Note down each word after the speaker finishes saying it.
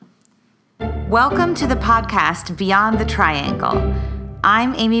Welcome to the podcast Beyond the Triangle.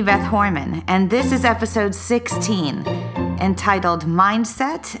 I'm Amy Beth Horman, and this is episode 16, entitled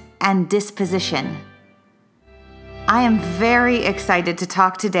Mindset and Disposition. I am very excited to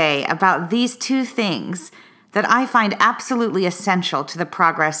talk today about these two things that I find absolutely essential to the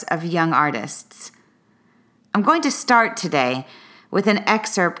progress of young artists. I'm going to start today with an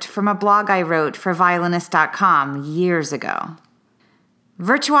excerpt from a blog I wrote for Violinist.com years ago.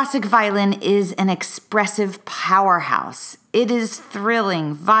 Virtuosic violin is an expressive powerhouse. It is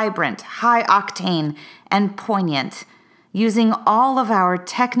thrilling, vibrant, high-octane, and poignant, using all of our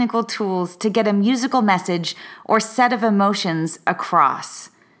technical tools to get a musical message or set of emotions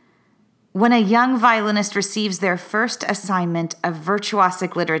across. When a young violinist receives their first assignment of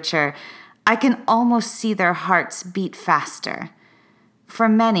virtuosic literature, I can almost see their hearts beat faster. For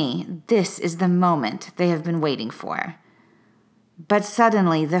many, this is the moment they have been waiting for. But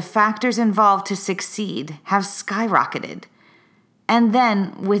suddenly, the factors involved to succeed have skyrocketed. And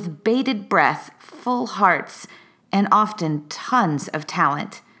then, with bated breath, full hearts, and often tons of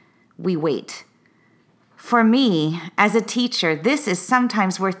talent, we wait. For me, as a teacher, this is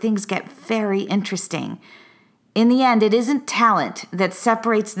sometimes where things get very interesting. In the end, it isn't talent that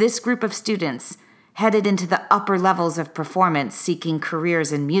separates this group of students headed into the upper levels of performance seeking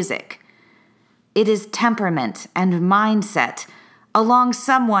careers in music. It is temperament and mindset along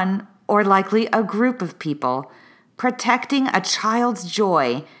someone, or likely a group of people, protecting a child's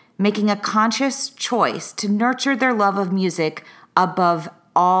joy, making a conscious choice to nurture their love of music above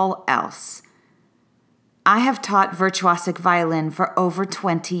all else. I have taught virtuosic violin for over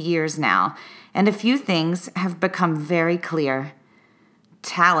 20 years now, and a few things have become very clear.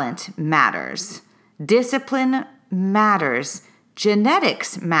 Talent matters. Discipline matters.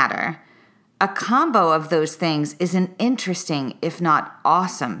 Genetics matter. A combo of those things is an interesting, if not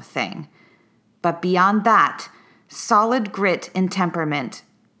awesome, thing. But beyond that, solid grit and temperament,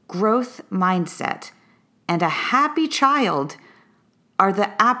 growth mindset, and a happy child are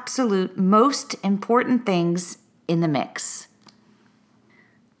the absolute most important things in the mix.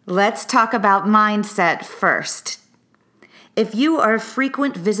 Let's talk about mindset first. If you are a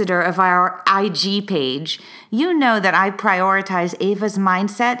frequent visitor of our IG page, you know that I prioritize Ava's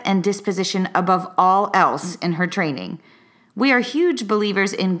mindset and disposition above all else in her training. We are huge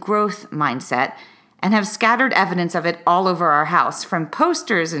believers in growth mindset and have scattered evidence of it all over our house, from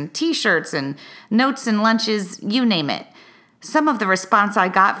posters and t-shirts and notes and lunches, you name it. Some of the response I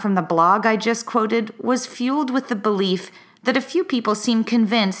got from the blog I just quoted was fueled with the belief that a few people seem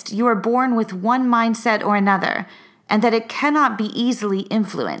convinced you are born with one mindset or another, and that it cannot be easily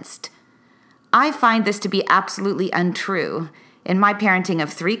influenced. I find this to be absolutely untrue in my parenting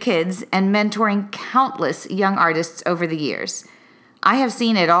of 3 kids and mentoring countless young artists over the years. I have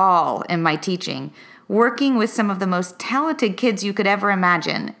seen it all in my teaching, working with some of the most talented kids you could ever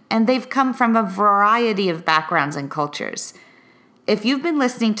imagine, and they've come from a variety of backgrounds and cultures. If you've been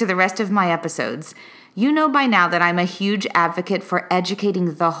listening to the rest of my episodes, you know by now that I'm a huge advocate for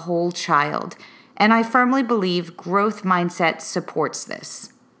educating the whole child, and I firmly believe growth mindset supports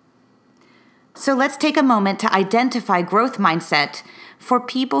this. So let's take a moment to identify growth mindset for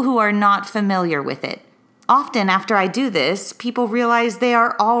people who are not familiar with it. Often after I do this, people realize they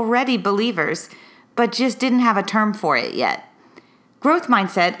are already believers, but just didn't have a term for it yet. Growth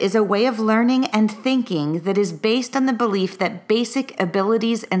mindset is a way of learning and thinking that is based on the belief that basic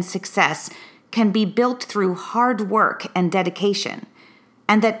abilities and success can be built through hard work and dedication,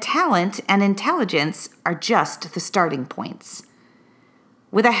 and that talent and intelligence are just the starting points.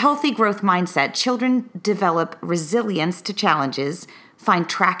 With a healthy growth mindset, children develop resilience to challenges, find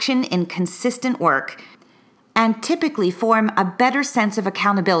traction in consistent work, and typically form a better sense of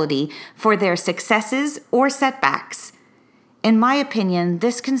accountability for their successes or setbacks. In my opinion,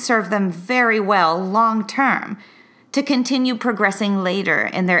 this can serve them very well long-term to continue progressing later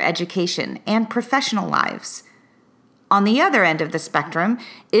in their education and professional lives. On the other end of the spectrum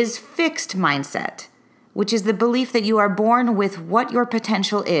is fixed mindset, which is the belief that you are born with what your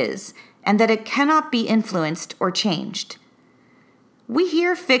potential is and that it cannot be influenced or changed. We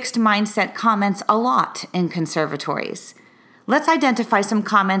hear fixed mindset comments a lot in conservatories. Let's identify some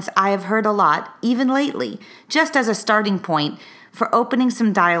comments I have heard a lot, even lately, just as a starting point for opening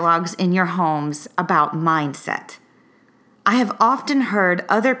some dialogues in your homes about mindset. I have often heard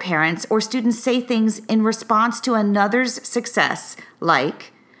other parents or students say things in response to another's success,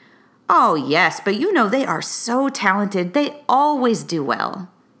 like, "Oh yes, but you know they are so talented, they always do well."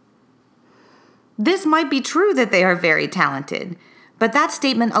 This might be true that they are very talented, but that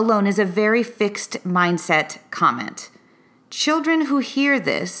statement alone is a very fixed mindset comment. Children who hear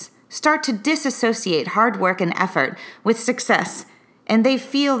this start to disassociate hard work and effort with success, and they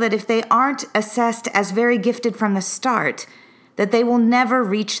feel that if they aren't assessed as very gifted from the start, that they will never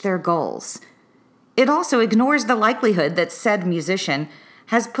reach their goals. It also ignores the likelihood that said musician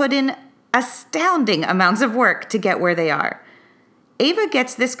has put in astounding amounts of work to get where they are. Ava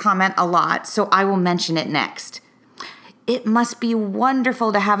gets this comment a lot, so I will mention it next. It must be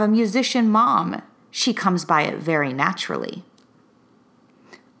wonderful to have a musician mom. She comes by it very naturally.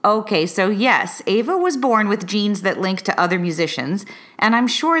 Okay, so yes, Ava was born with genes that link to other musicians, and I'm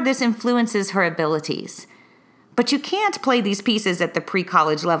sure this influences her abilities. But you can't play these pieces at the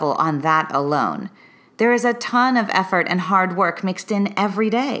pre-college level on that alone. There is a ton of effort and hard work mixed in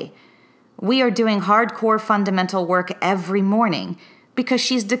every day. We are doing hardcore fundamental work every morning because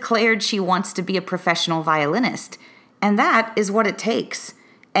she's declared she wants to be a professional violinist, and that is what it takes.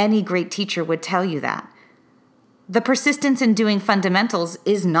 Any great teacher would tell you that. The persistence in doing fundamentals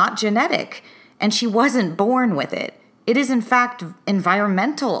is not genetic, and she wasn't born with it. It is, in fact,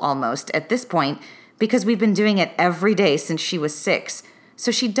 environmental almost at this point because we've been doing it every day since she was 6,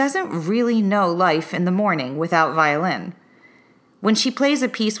 so she doesn't really know life in the morning without violin. When she plays a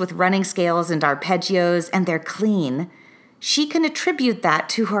piece with running scales and arpeggios and they're clean, she can attribute that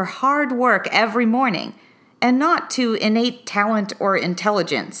to her hard work every morning and not to innate talent or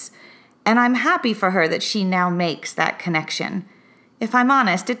intelligence. And I'm happy for her that she now makes that connection. If I'm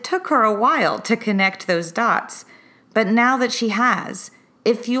honest, it took her a while to connect those dots. But now that she has,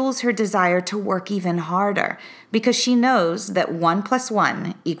 it fuels her desire to work even harder because she knows that 1 +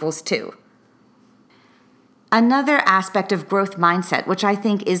 1 = 2. Another aspect of growth mindset, which I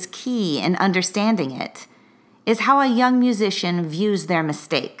think is key in understanding it, is how a young musician views their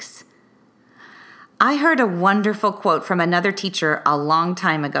mistakes. I heard a wonderful quote from another teacher a long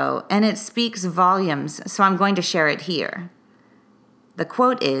time ago, and it speaks volumes, so I'm going to share it here. The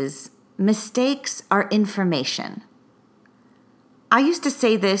quote is, "Mistakes are information." I used to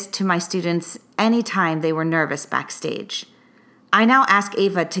say this to my students anytime they were nervous backstage. I now ask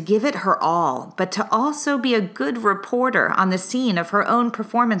Ava to give it her all, but to also be a good reporter on the scene of her own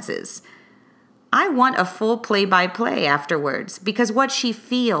performances. I want a full play-by-play afterwards, because what she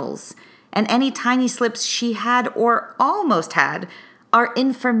feels and any tiny slips she had or almost had are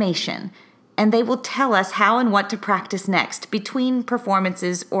information, and they will tell us how and what to practice next between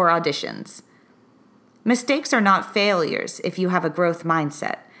performances or auditions. Mistakes are not failures if you have a growth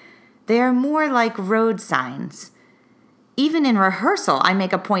mindset. They are more like road signs. Even in rehearsal, I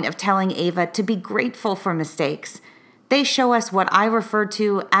make a point of telling Ava to be grateful for mistakes. They show us what I refer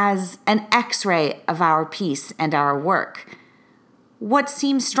to as an X-ray of our piece and our work. What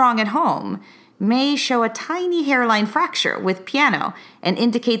seems strong at home may show a tiny hairline fracture with piano and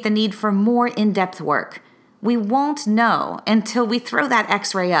indicate the need for more in-depth work. We won't know until we throw that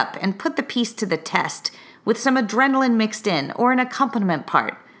X-ray up and put the piece to the test with some adrenaline mixed in or an accompaniment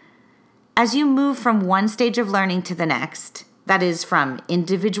part. As you move from one stage of learning to the next, that is from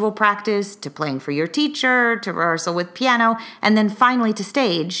individual practice to playing for your teacher to rehearsal with piano and then finally to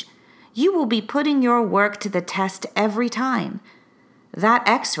stage, you will be putting your work to the test every time. That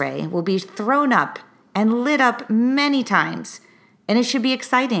X-ray will be thrown up and lit up many times, and it should be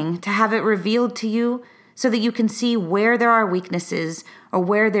exciting to have it revealed to you so that you can see where there are weaknesses or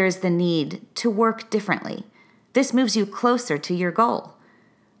where there is the need to work differently. This moves you closer to your goal.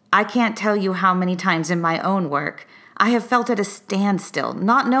 I can't tell you how many times in my own work I have felt at a standstill,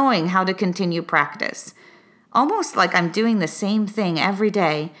 not knowing how to continue practice, almost like I'm doing the same thing every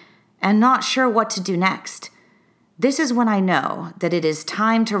day and not sure what to do next. This is when I know that it is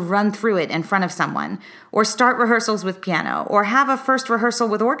time to run through it in front of someone, or start rehearsals with piano, or have a first rehearsal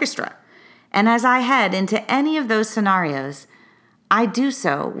with orchestra. And as I head into any of those scenarios, I do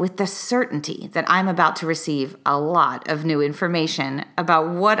so with the certainty that I'm about to receive a lot of new information about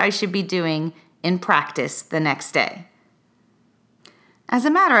what I should be doing in practice the next day. As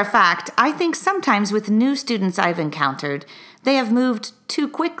a matter of fact, I think sometimes with new students I've encountered, they have moved too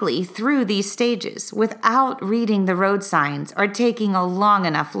quickly through these stages without reading the road signs or taking a long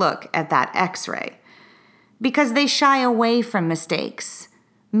enough look at that X-ray. Because they shy away from mistakes,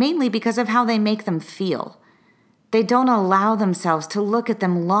 mainly because of how they make them feel. They don't allow themselves to look at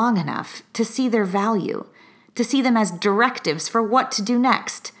them long enough to see their value, to see them as directives for what to do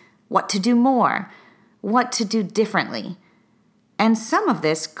next, what to do more, what to do differently. And some of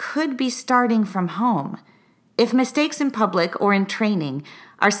this could be starting from home. If mistakes in public or in training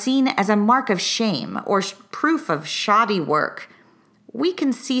are seen as a mark of shame or proof of shoddy work, we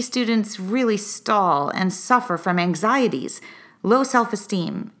can see students really stall and suffer from anxieties, low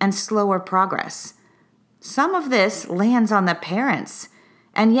self-esteem, and slower progress. Some of this lands on the parents,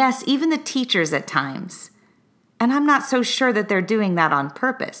 And yes, even the teachers at times. And I'm not so sure that they're doing that on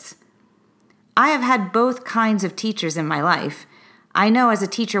purpose. I have had both kinds of teachers in my life. I know as a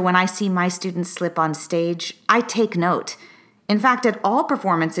teacher, when I see my students slip on stage, I take note. In fact, at all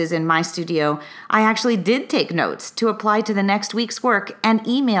performances in my studio, I actually did take notes to apply to the next week's work and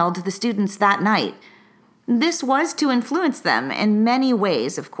emailed the students that night. This was to influence them in many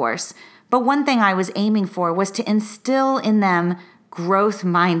ways, of course, but one thing I was aiming for was to instill in them growth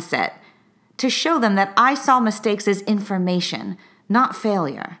mindset, to show them that I saw mistakes as information, not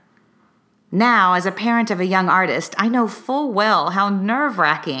failure. Now, as a parent of a young artist, I know full well how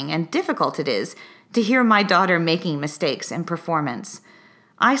nerve-wracking and difficult it is to hear my daughter making mistakes in performance.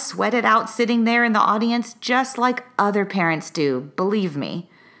 I sweat it out sitting there in the audience just like other parents do, believe me.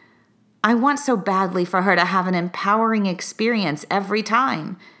 I want so badly for her to have an empowering experience every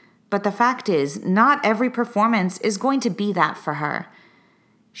time, but the fact is, not every performance is going to be that for her.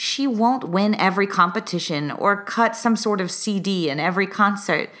 She won't win every competition or cut some sort of CD in every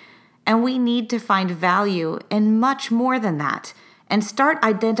concert, and we need to find value in much more than that and start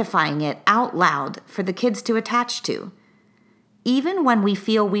identifying it out loud for the kids to attach to. Even when we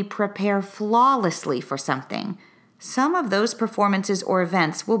feel we prepare flawlessly for something, some of those performances or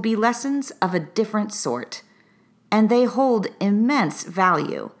events will be lessons of a different sort, and they hold immense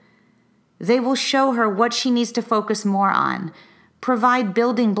value. They will show her what she needs to focus more on, provide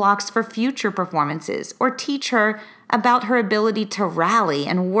building blocks for future performances, or teach her about her ability to rally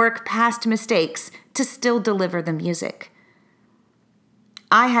and work past mistakes to still deliver the music.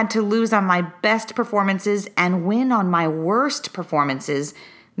 I had to lose on my best performances and win on my worst performances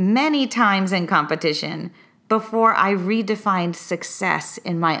many times in competition before I redefined success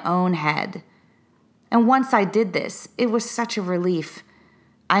in my own head. And once I did this, it was such a relief.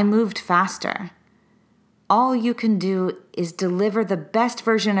 I moved faster. All you can do is deliver the best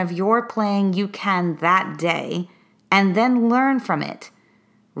version of your playing you can that day, and then learn from it.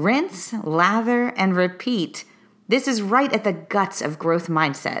 Rinse, lather, and repeat. This is right at the guts of growth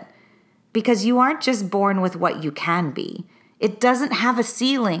mindset, because you aren't just born with what you can be. It doesn't have a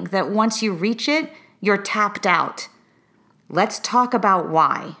ceiling that once you reach it, you're tapped out. Let's talk about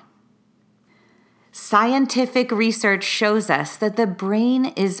why. Scientific research shows us that the brain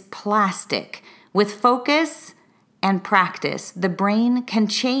is plastic. With focus and practice, the brain can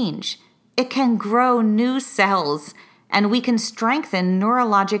change. It can grow new cells, and we can strengthen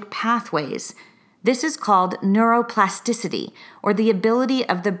neurologic pathways. This is called neuroplasticity, or the ability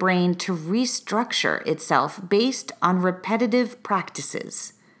of the brain to restructure itself based on repetitive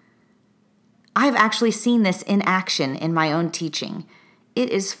practices. I've actually seen this in action in my own teaching. It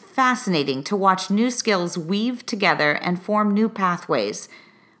is fascinating to watch new skills weave together and form new pathways.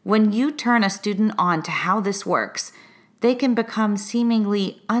 When you turn a student on to how this works, they can become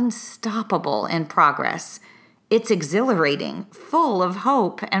seemingly unstoppable in progress. It's exhilarating, full of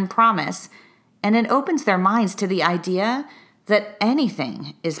hope and promise, and it opens their minds to the idea that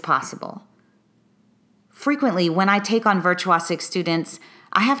anything is possible. Frequently, when I take on virtuosic students,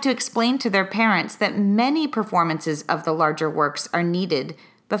 I have to explain to their parents that many performances of the larger works are needed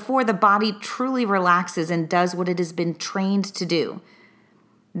before the body truly relaxes and does what it has been trained to do.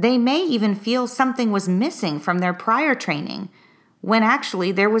 They may even feel something was missing from their prior training, when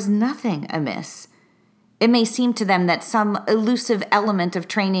actually there was nothing amiss. It may seem to them that some elusive element of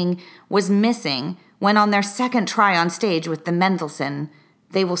training was missing when on their second try on stage with the Mendelssohn,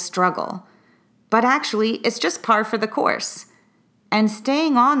 they will struggle. But actually, it's just par for the course. And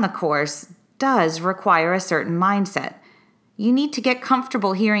staying on the course does require a certain mindset. You need to get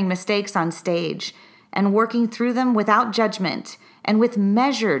comfortable hearing mistakes on stage and working through them without judgment and with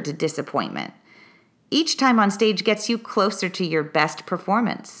measured disappointment. Each time on stage gets you closer to your best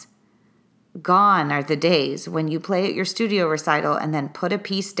performance. Gone are the days when you play at your studio recital and then put a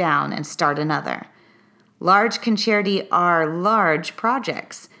piece down and start another. Large concerti are large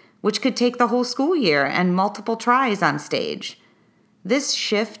projects, which could take the whole school year and multiple tries on stage. This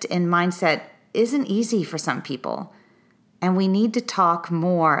shift in mindset isn't easy for some people, and we need to talk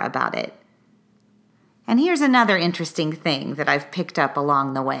more about it. And here's another interesting thing that I've picked up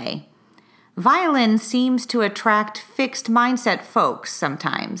along the way. Violin seems to attract fixed mindset folks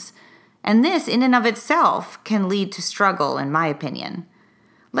sometimes, and this in and of itself can lead to struggle, in my opinion.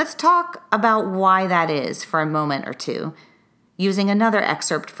 Let's talk about why that is for a moment or two, using another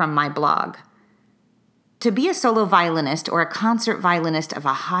excerpt from my blog. To be a solo violinist or a concert violinist of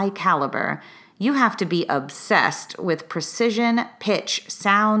a high caliber, you have to be obsessed with precision, pitch,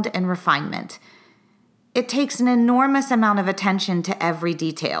 sound, and refinement. It takes an enormous amount of attention to every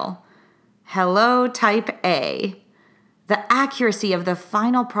detail. Hello, type A. The accuracy of the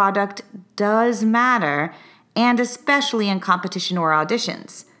final product does matter, and especially in competition or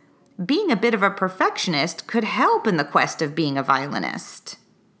auditions. Being a bit of a perfectionist could help in the quest of being a violinist.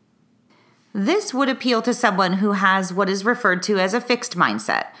 This would appeal to someone who has what is referred to as a fixed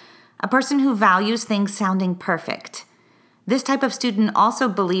mindset, a person who values things sounding perfect. This type of student also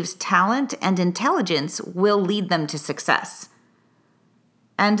believes talent and intelligence will lead them to success.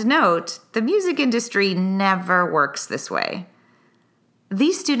 And note, the music industry never works this way.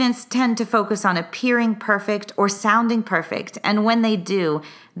 These students tend to focus on appearing perfect or sounding perfect, and when they do,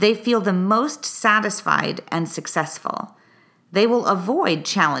 they feel the most satisfied and successful. They will avoid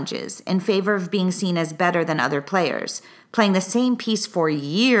challenges in favor of being seen as better than other players, playing the same piece for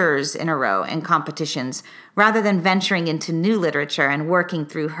years in a row in competitions, rather than venturing into new literature and working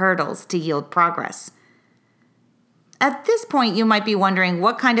through hurdles to yield progress. At this point, you might be wondering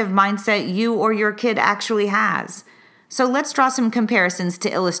what kind of mindset you or your kid actually has. So let's draw some comparisons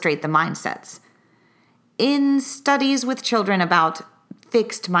to illustrate the mindsets. In studies with children about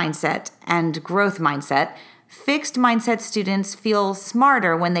fixed mindset and growth mindset, fixed mindset students feel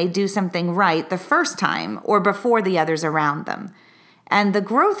smarter when they do something right the first time or before the others around them. And the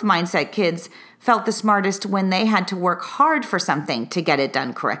growth mindset kids felt the smartest when they had to work hard for something to get it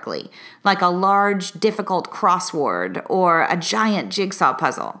done correctly, like a large, difficult crossword or a giant jigsaw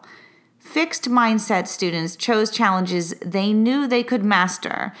puzzle. Fixed mindset students chose challenges they knew they could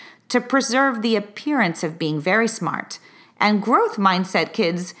master to preserve the appearance of being very smart, and growth mindset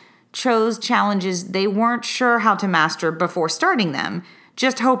kids chose challenges they weren't sure how to master before starting them,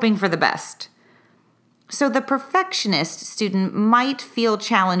 just hoping for the best. So the perfectionist student might feel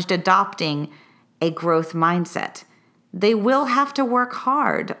challenged adopting a growth mindset. They will have to work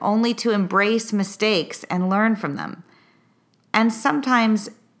hard only to embrace mistakes and learn from them. And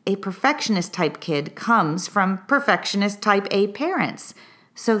sometimes a perfectionist type kid comes from perfectionist type A parents,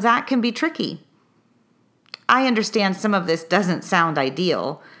 so that can be tricky. I understand some of this doesn't sound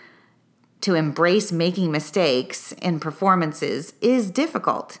ideal. To embrace making mistakes in performances is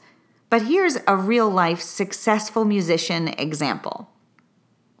difficult. But here's a real-life successful musician example.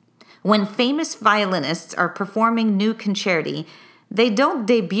 When famous violinists are performing new concerti, they don't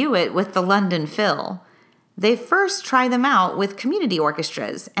debut it with the London Phil. They first try them out with community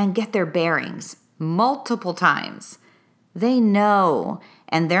orchestras and get their bearings multiple times. They know,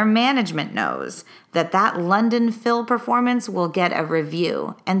 and their management knows, that London Phil performance will get a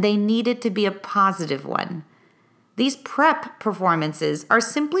review, and they need it to be a positive one. These prep performances are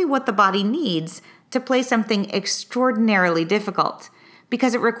simply what the body needs to play something extraordinarily difficult,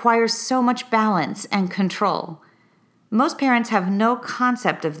 because it requires so much balance and control. Most parents have no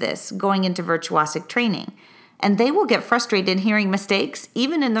concept of this going into virtuosic training, and they will get frustrated hearing mistakes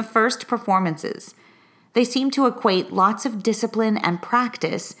even in the first performances. They seem to equate lots of discipline and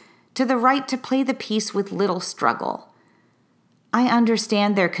practice to the right to play the piece with little struggle. I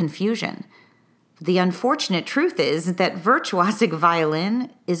understand their confusion. The unfortunate truth is that virtuosic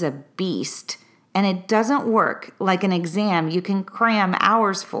violin is a beast, and it doesn't work like an exam you can cram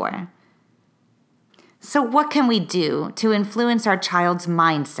hours for. So what can we do to influence our child's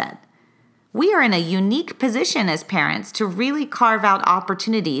mindset? We are in a unique position as parents to really carve out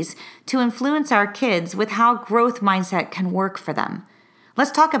opportunities to influence our kids with how growth mindset can work for them.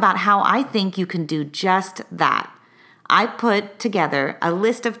 Let's talk about how I think you can do just that. I put together a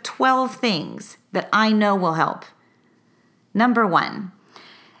list of 12 things that I know will help. Number 1,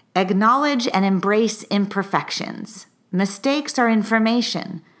 acknowledge and embrace imperfections. Mistakes are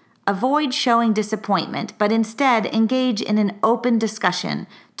information. Avoid showing disappointment, but instead engage in an open discussion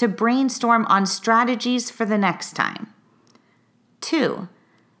to brainstorm on strategies for the next time. 2,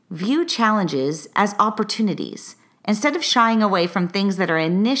 view challenges as opportunities. Instead of shying away from things that are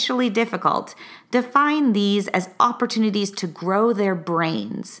initially difficult, define these as opportunities to grow their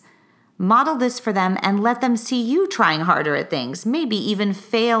brains. Model this for them and let them see you trying harder at things, maybe even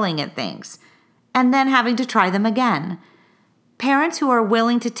failing at things, and then having to try them again. Parents who are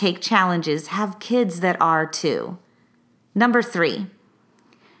willing to take challenges have kids that are too. Number 3,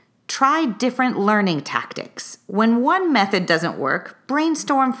 try different learning tactics. When one method doesn't work,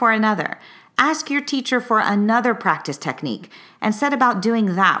 brainstorm for another. Ask your teacher for another practice technique and set about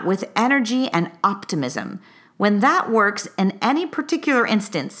doing that with energy and optimism. When that works in any particular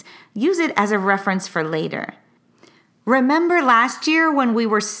instance, use it as a reference for later. Remember last year when we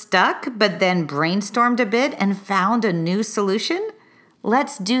were stuck but then brainstormed a bit and found a new solution?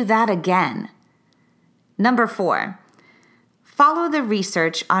 Let's do that again. Number 4, follow the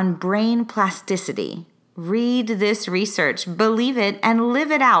research on brain plasticity. Read this research, believe it, and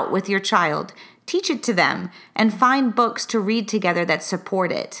live it out with your child. Teach it to them and find books to read together that support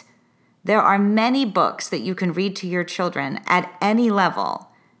it. There are many books that you can read to your children at any level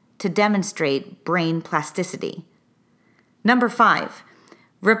to demonstrate brain plasticity. Number 5,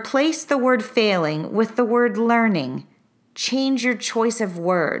 replace the word failing with the word learning. Change your choice of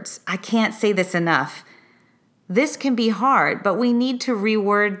words. I can't say this enough. This can be hard, but we need to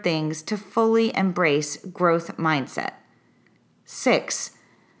reword things to fully embrace growth mindset. 6,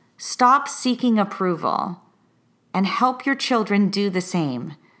 stop seeking approval and help your children do the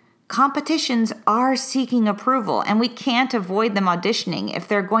same. Competitions are seeking approval, and we can't avoid them auditioning if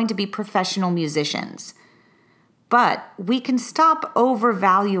they're going to be professional musicians. But we can stop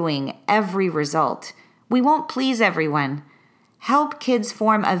overvaluing every result. We won't please everyone. Help kids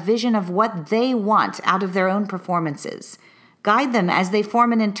form a vision of what they want out of their own performances. Guide them as they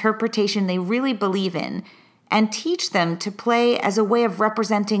form an interpretation they really believe in, and teach them to play as a way of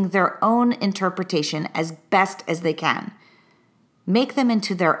representing their own interpretation as best as they can. Make them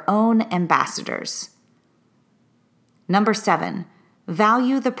into their own ambassadors. Number 7,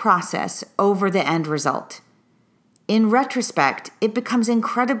 value the process over the end result. In retrospect, it becomes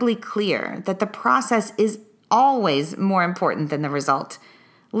incredibly clear that the process is always more important than the result.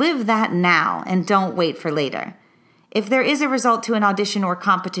 Live that now and don't wait for later. If there is a result to an audition or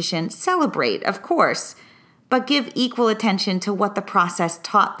competition, celebrate, of course, but give equal attention to what the process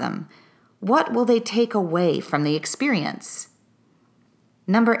taught them. What will they take away from the experience?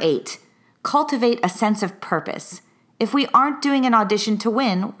 Number 8, cultivate a sense of purpose. If we aren't doing an audition to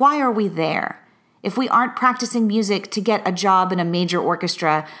win, why are we there? If we aren't practicing music to get a job in a major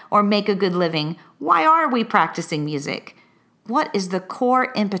orchestra or make a good living, why are we practicing music? What is the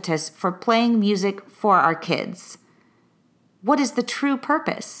core impetus for playing music for our kids? What is the true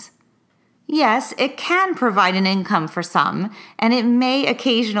purpose? Yes, it can provide an income for some, and it may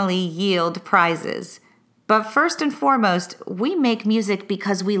occasionally yield prizes. But first and foremost, we make music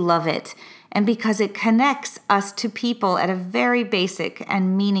because we love it and because it connects us to people at a very basic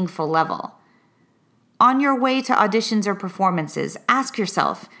and meaningful level. On your way to auditions or performances, ask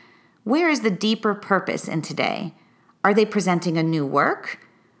yourself, where is the deeper purpose in today? Are they presenting a new work?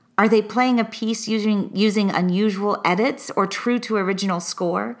 Are they playing a piece using unusual edits or true to original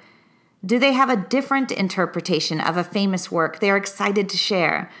score? Do they have a different interpretation of a famous work they're excited to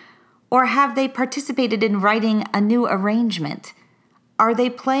share? Or have they participated in writing a new arrangement? Are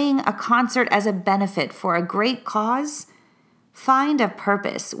they playing a concert as a benefit for a great cause? Find a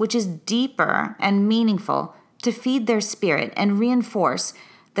purpose which is deeper and meaningful to feed their spirit and reinforce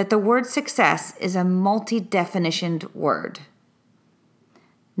that the word success is a multi-definitioned word.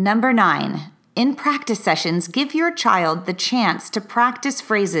 Number 9, in practice sessions, give your child the chance to practice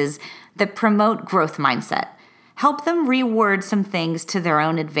phrases that promote growth mindset. Help them reword some things to their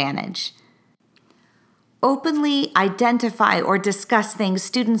own advantage. Openly identify or discuss things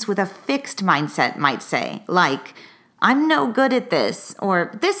students with a fixed mindset might say, like, I'm no good at this,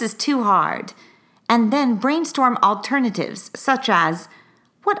 or this is too hard. And then brainstorm alternatives, such as,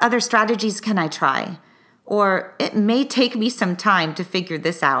 what other strategies can I try? Or it may take me some time to figure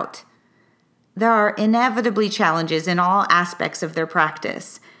this out. There are inevitably challenges in all aspects of their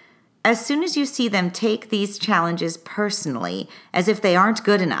practice. As soon as you see them take these challenges personally, as if they aren't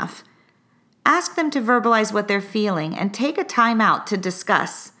good enough, ask them to verbalize what they're feeling and take a time out to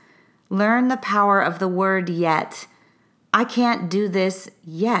discuss. Learn the power of the word yet. I can't do this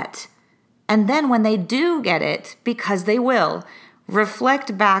yet. And then when they do get it, because they will,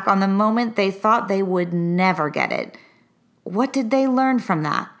 reflect back on the moment they thought they would never get it. What did they learn from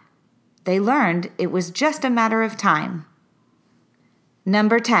that? They learned it was just a matter of time.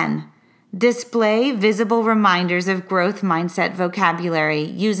 Number 10, display visible reminders of growth mindset vocabulary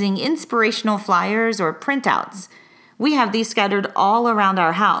using inspirational flyers or printouts. We have these scattered all around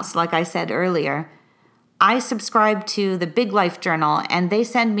our house, like I said earlier. I subscribe to the Big Life Journal, and they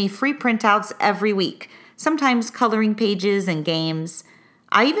send me free printouts every week, sometimes coloring pages and games.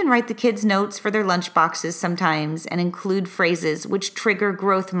 I even write the kids' notes for their lunchboxes sometimes and include phrases which trigger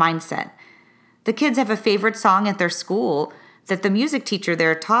growth mindset. The kids have a favorite song at their school that the music teacher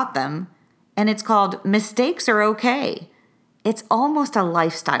there taught them, and it's called Mistakes Are Okay. It's almost a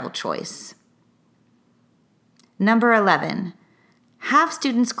lifestyle choice. Number 11, have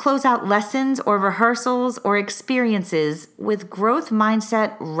students close out lessons or rehearsals or experiences with growth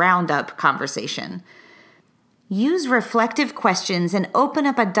mindset roundup conversation. Use reflective questions and open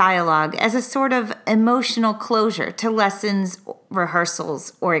up a dialogue as a sort of emotional closure to lessons,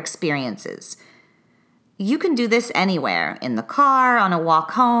 rehearsals, or experiences. You can do this anywhere, in the car, on a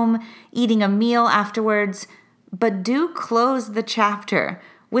walk home, eating a meal afterwards, but do close the chapter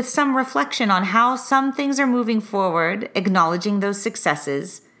with some reflection on how some things are moving forward, acknowledging those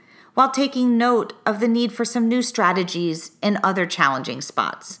successes, while taking note of the need for some new strategies in other challenging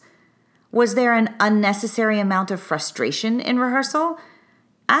spots. Was there an unnecessary amount of frustration in rehearsal?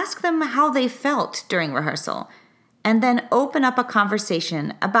 Ask them how they felt during rehearsal, and then open up a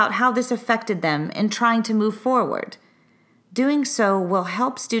conversation about how this affected them in trying to move forward. Doing so will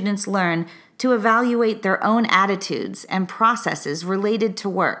help students learn to evaluate their own attitudes and processes related to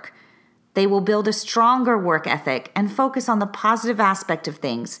work. They will build a stronger work ethic and focus on the positive aspect of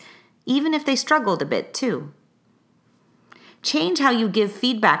things, even if they struggled a bit too. Change how you give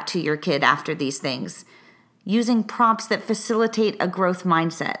feedback to your kid after these things, using prompts that facilitate a growth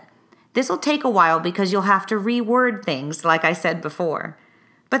mindset. This will take a while because you'll have to reword things, like I said before.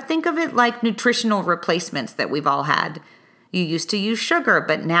 But think of it like nutritional replacements that we've all had. You used to use sugar,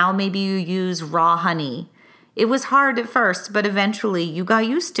 but now maybe you use raw honey. It was hard at first, but eventually you got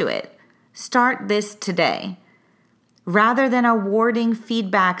used to it. Start this today. Rather than awarding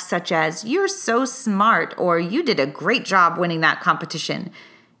feedback such as, "You're so smart," or "You did a great job winning that competition,"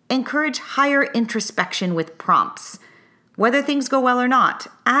 encourage higher introspection with prompts. Whether things go well or not,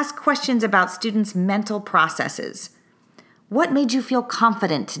 ask questions about students' mental processes. What made you feel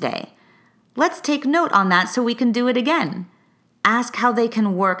confident today? Let's take note on that so we can do it again. Ask how they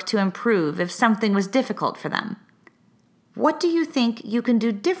can work to improve if something was difficult for them. What do you think you can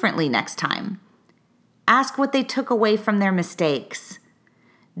do differently next time? Ask what they took away from their mistakes.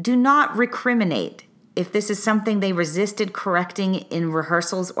 Do not recriminate if this is something they resisted correcting in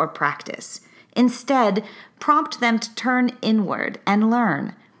rehearsals or practice. Instead, prompt them to turn inward and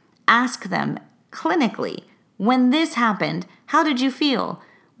learn. Ask them clinically, "When this happened, how did you feel?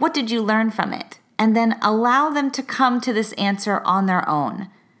 What did you learn from it?" And then allow them to come to this answer on their own.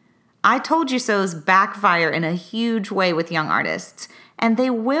 I told you so's backfire in a huge way with young artists, and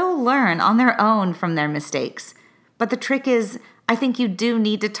they will learn on their own from their mistakes. But the trick is, I think you do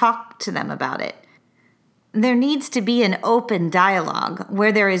need to talk to them about it. There needs to be an open dialogue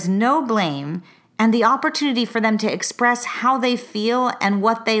where there is no blame, and the opportunity for them to express how they feel and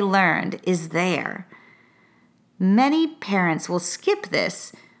what they learned is there. Many parents will skip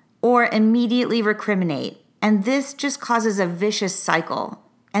this or immediately recriminate, and this just causes a vicious cycle,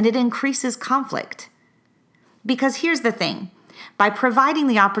 and it increases conflict. Because here's the thing, by providing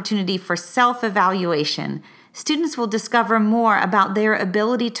the opportunity for self-evaluation, students will discover more about their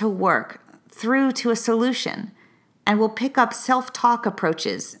ability to work through to a solution, and will pick up self-talk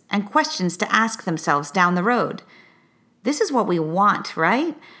approaches and questions to ask themselves down the road. This is what we want,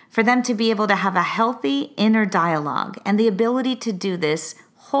 right? For them to be able to have a healthy inner dialogue and the ability to do this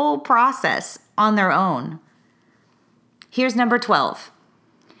whole process on their own. Here's number 12.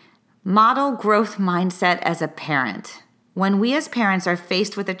 Model growth mindset as a parent. When we as parents are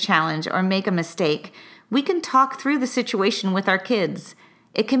faced with a challenge or make a mistake, we can talk through the situation with our kids.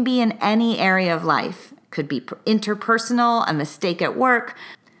 It can be in any area of life. It could be interpersonal, a mistake at work,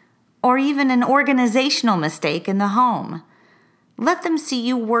 or even an organizational mistake in the home. Let them see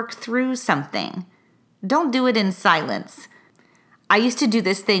you work through something. Don't do it in silence. I used to do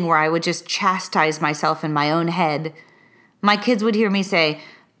this thing where I would just chastise myself in my own head. My kids would hear me say,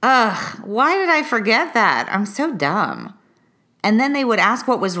 "Ugh, why did I forget that? I'm so dumb." And then they would ask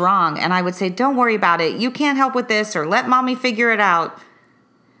what was wrong, and I would say, "Don't worry about it. You can't help with this," or "Let mommy figure it out."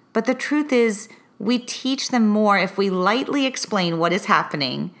 But the truth is, we teach them more if we lightly explain what is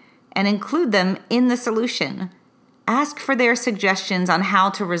happening and include them in the solution. Ask for their suggestions on how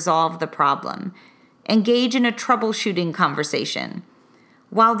to resolve the problem. Engage in a troubleshooting conversation.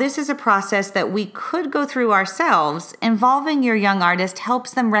 While this is a process that we could go through ourselves, involving your young artist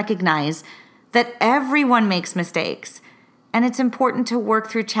helps them recognize that everyone makes mistakes, and it's important to work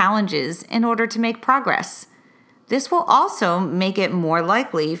through challenges in order to make progress. This will also make it more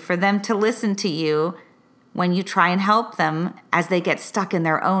likely for them to listen to you when you try and help them as they get stuck in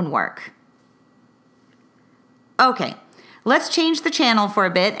their own work. Okay, let's change the channel for a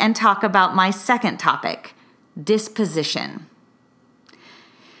bit and talk about my second topic, disposition.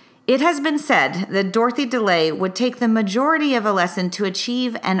 It has been said that Dorothy DeLay would take the majority of a lesson to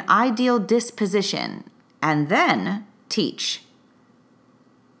achieve an ideal disposition and then teach.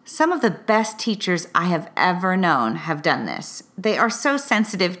 Some of the best teachers I have ever known have done this. They are so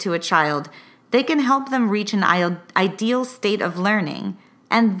sensitive to a child, they can help them reach an ideal state of learning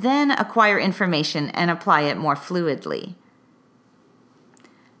and then acquire information and apply it more fluidly.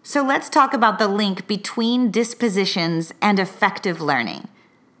 So let's talk about the link between dispositions and effective learning.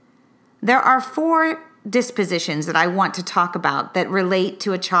 There are 4 dispositions that I want to talk about that relate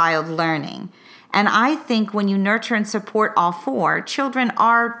to a child learning, And I think when you nurture and support all four, children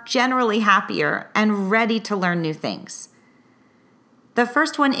are generally happier and ready to learn new things. The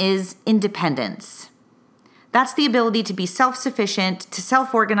first one is independence. That's the ability to be self-sufficient, to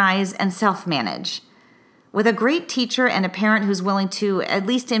self-organize, and self-manage. With a great teacher and a parent who's willing to, at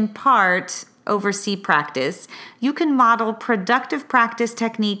least in part, oversee practice, you can model productive practice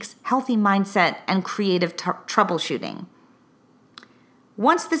techniques, healthy mindset, and creative troubleshooting.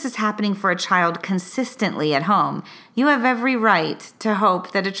 Once this is happening for a child consistently at home, you have every right to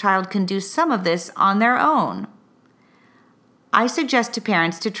hope that a child can do some of this on their own. I suggest to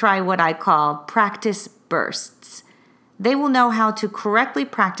parents to try what I call practice bursts. They will know how to correctly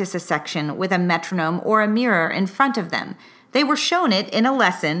practice a section with a metronome or a mirror in front of them. They were shown it in a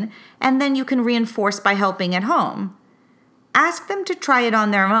lesson, and then you can reinforce by helping at home. Ask them to try it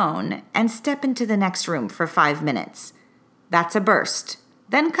on their own and step into the next room for 5 minutes. That's a burst.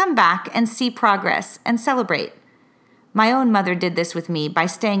 Then come back and see progress and celebrate. My own mother did this with me by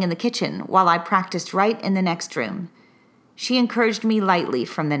staying in the kitchen while I practiced right in the next room. She encouraged me lightly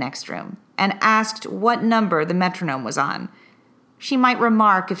from the next room and asked what number the metronome was on. She might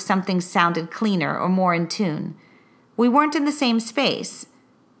remark if something sounded cleaner or more in tune. We weren't in the same space,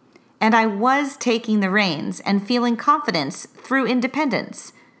 and I was taking the reins and feeling confidence through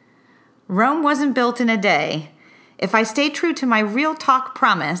independence. Rome wasn't built in a day. If I stay true to my real talk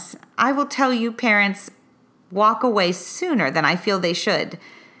promise, I will tell you parents walk away sooner than I feel they should,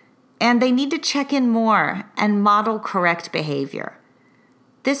 and they need to check in more and model correct behavior.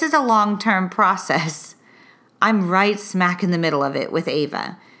 This is a long-term process. I'm right smack in the middle of it with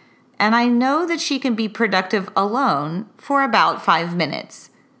Ava, and I know that she can be productive alone for about 5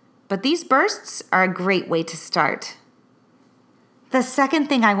 minutes. But these bursts are a great way to start. The second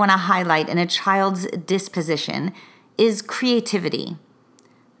thing I want to highlight in a child's disposition is creativity.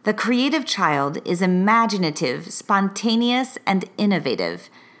 The creative child is imaginative, spontaneous, and innovative.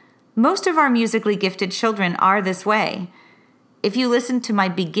 Most of our musically gifted children are this way. If you listen to my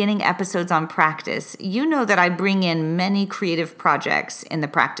beginning episodes on practice, you know that I bring in many creative projects in the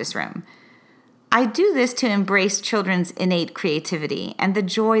practice room. I do this to embrace children's innate creativity and the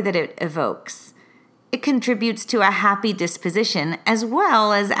joy that it evokes. It contributes to a happy disposition as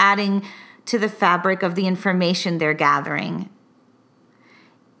well as adding to the fabric of the information they're gathering.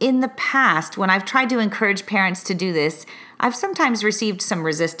 In the past, when I've tried to encourage parents to do this, I've sometimes received some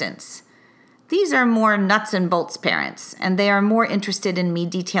resistance. These are more nuts and bolts parents, and they are more interested in me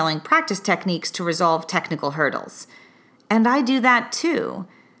detailing practice techniques to resolve technical hurdles. And I do that too.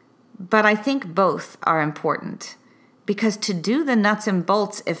 But I think both are important, because to do the nuts and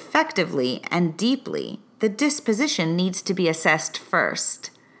bolts effectively and deeply, the disposition needs to be assessed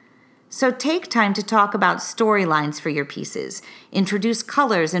first. So take time to talk about storylines for your pieces, introduce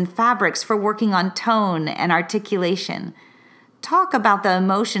colors and fabrics for working on tone and articulation. Talk about the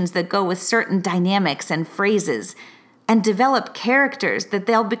emotions that go with certain dynamics and phrases, and develop characters that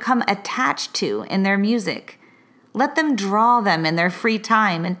they'll become attached to in their music. Let them draw them in their free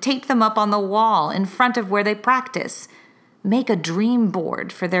time and tape them up on the wall in front of where they practice. Make a dream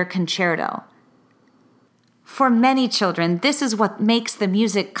board for their concerto. For many children, this is what makes the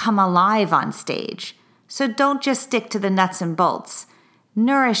music come alive on stage. So don't just stick to the nuts and bolts.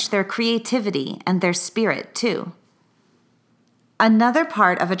 Nourish their creativity and their spirit too. Another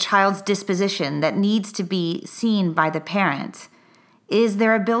part of a child's disposition that needs to be seen by the parent is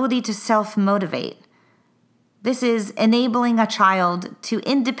their ability to self-motivate. This is enabling a child to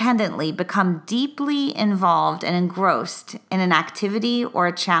independently become deeply involved and engrossed in an activity or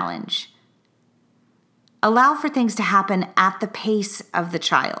a challenge. Allow for things to happen at the pace of the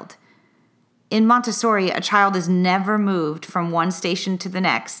child. In Montessori, a child is never moved from one station to the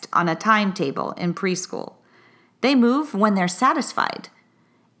next on a timetable in preschool. They move when they're satisfied.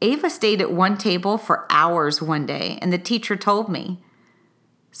 Ava stayed at one table for hours one day, and the teacher told me.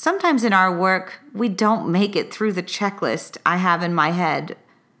 Sometimes in our work, we don't make it through the checklist I have in my head.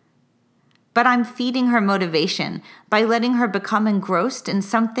 But I'm feeding her motivation by letting her become engrossed in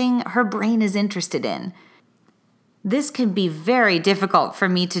something her brain is interested in. This can be very difficult for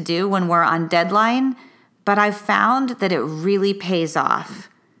me to do when we're on deadline, but I've found that it really pays off.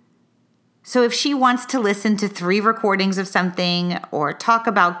 So if she wants to listen to 3 recordings of something, or talk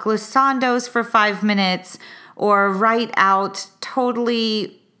about glissandos for 5 minutes, or write out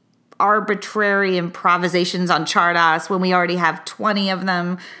totally arbitrary improvisations on Chardas when we already have 20 of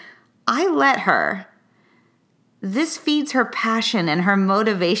them, I let her. This feeds her passion and her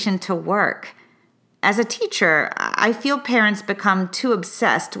motivation to work. As a teacher, I feel parents become too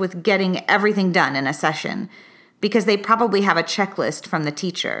obsessed with getting everything done in a session because they probably have a checklist from the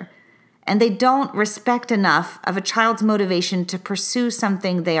teacher. and they don't respect enough of a child's motivation to pursue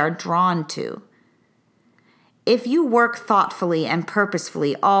something they are drawn to. If you work thoughtfully and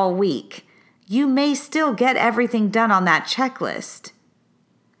purposefully all week, you may still get everything done on that checklist.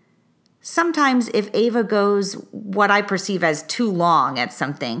 Sometimes if Ava goes what I perceive as too long at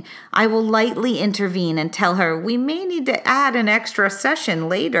something, I will lightly intervene and tell her we may need to add an extra session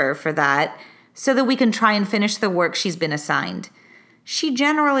later for that so that we can try and finish the work she's been assigned. She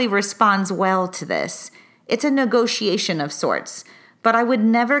generally responds well to this. It's a negotiation of sorts, but I would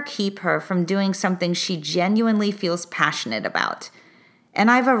never keep her from doing something she genuinely feels passionate about. And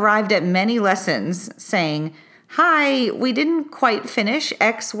I've arrived at many lessons saying, "Hi, we didn't quite finish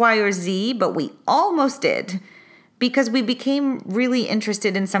X, Y, or Z, but we almost did," because we became really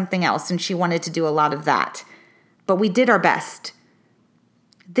interested in something else and she wanted to do a lot of that. But we did our best.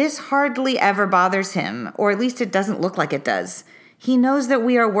 This hardly ever bothers him, or at least it doesn't look like it does. He knows that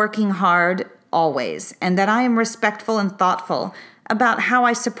we are working hard always, and that I am respectful and thoughtful about how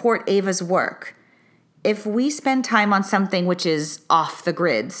I support Ava's work. If we spend time on something which is off the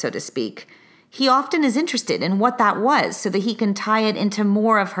grid, so to speak, he often is interested in what that was so that he can tie it into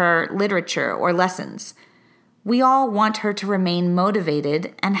more of her literature or lessons. We all want her to remain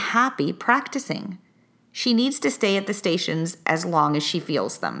motivated and happy practicing. She needs to stay at the stations as long as she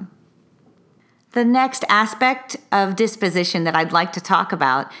feels them. The next aspect of disposition that I'd like to talk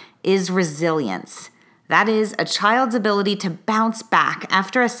about is resilience. That is a child's ability to bounce back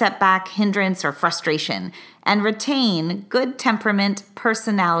after a setback, hindrance, or frustration and retain good temperament,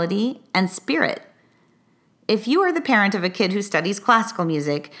 personality, and spirit. If you are the parent of a kid who studies classical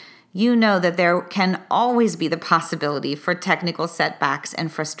music, you know that there can always be the possibility for technical setbacks and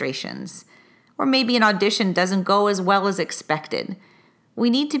frustrations. Or maybe an audition doesn't go as well as expected. We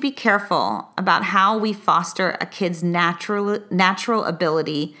need to be careful about how we foster a kid's natural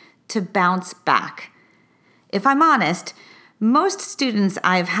ability to bounce back. If I'm honest, most students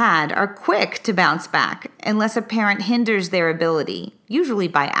I've had are quick to bounce back unless a parent hinders their ability, usually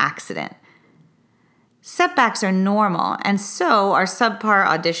by accident. Setbacks are normal, and so are subpar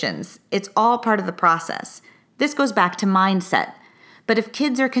auditions. It's all part of the process. This goes back to mindset. But if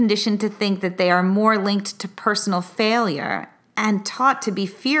kids are conditioned to think that they are more linked to personal failure and taught to be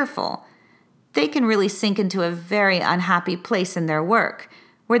fearful, they can really sink into a very unhappy place in their work,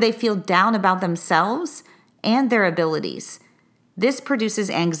 where they feel down about themselves and their abilities. This produces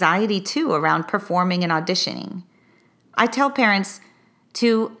anxiety, too, around performing and auditioning. I tell parents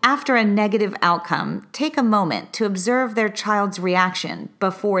to, after a negative outcome, take a moment to observe their child's reaction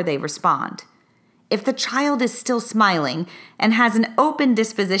before they respond. If the child is still smiling and has an open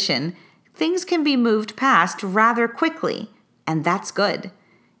disposition, things can be moved past rather quickly, and that's good.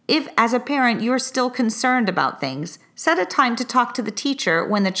 If, as a parent, you're still concerned about things, set a time to talk to the teacher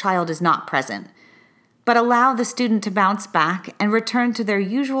when the child is not present. But allow the student to bounce back and return to their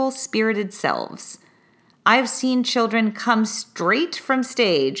usual spirited selves. I've seen children come straight from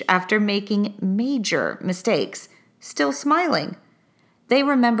stage after making major mistakes, still smiling. They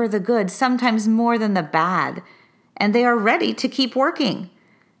remember the good sometimes more than the bad, and they are ready to keep working.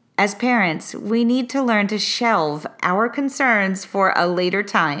 As parents, we need to learn to shelve our concerns for a later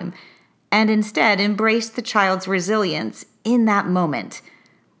time and instead embrace the child's resilience in that moment.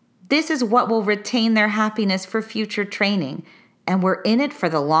 This is what will retain their happiness for future training, and we're in it for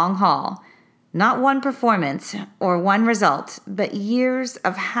the long haul. Not one performance or one result, but years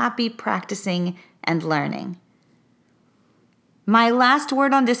of happy practicing and learning. My last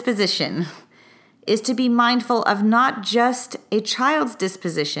word on disposition is to be mindful of not just a child's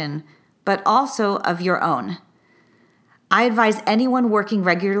disposition, but also of your own. I advise anyone working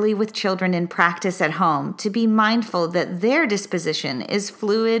regularly with children in practice at home to be mindful that their disposition is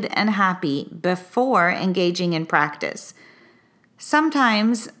fluid and happy before engaging in practice.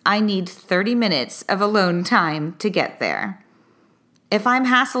 Sometimes I need 30 minutes of alone time to get there. If I'm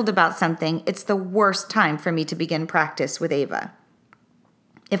hassled about something, it's the worst time for me to begin practice with Ava.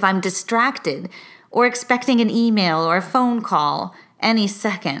 If I'm distracted or expecting an email or a phone call any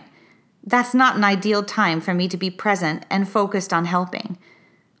second, that's not an ideal time for me to be present and focused on helping.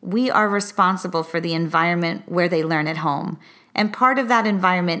 We are responsible for the environment where they learn at home, and part of that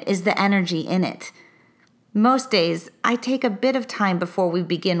environment is the energy in it. Most days, I take a bit of time before we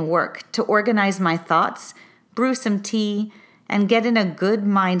begin work to organize my thoughts, brew some tea, and get in a good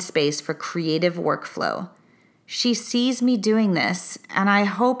mind space for creative workflow. She sees me doing this, and I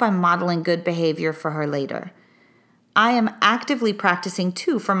hope I'm modeling good behavior for her later. I am actively practicing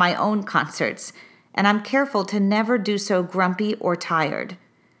too for my own concerts, and I'm careful to never do so grumpy or tired.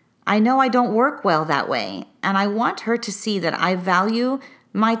 I know I don't work well that way, and I want her to see that I value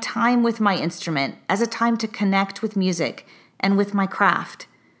my time with my instrument as a time to connect with music and with my craft.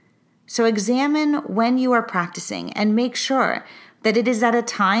 So examine when you are practicing and make sure that it is at a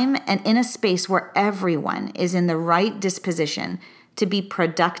time and in a space where everyone is in the right disposition to be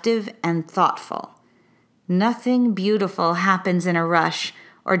productive and thoughtful. Nothing beautiful happens in a rush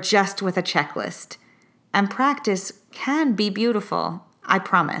or just with a checklist. And practice can be beautiful, I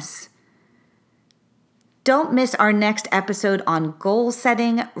promise. Don't miss our next episode on goal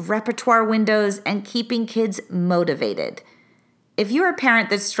setting, repertoire windows, and keeping kids motivated. If you're a parent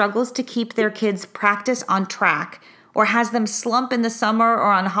that struggles to keep their kids' practice on track or has them slump in the summer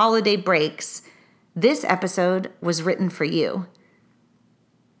or on holiday breaks, this episode was written for you.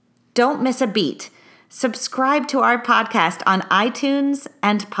 Don't miss a beat. Subscribe to our podcast on iTunes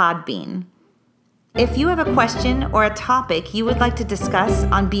and Podbean. If you have a question or a topic you would like to discuss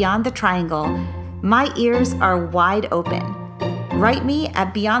on Beyond the Triangle, my ears are wide open. Write me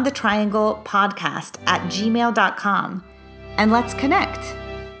at beyondthetrianglepodcast@gmail.com and let's connect.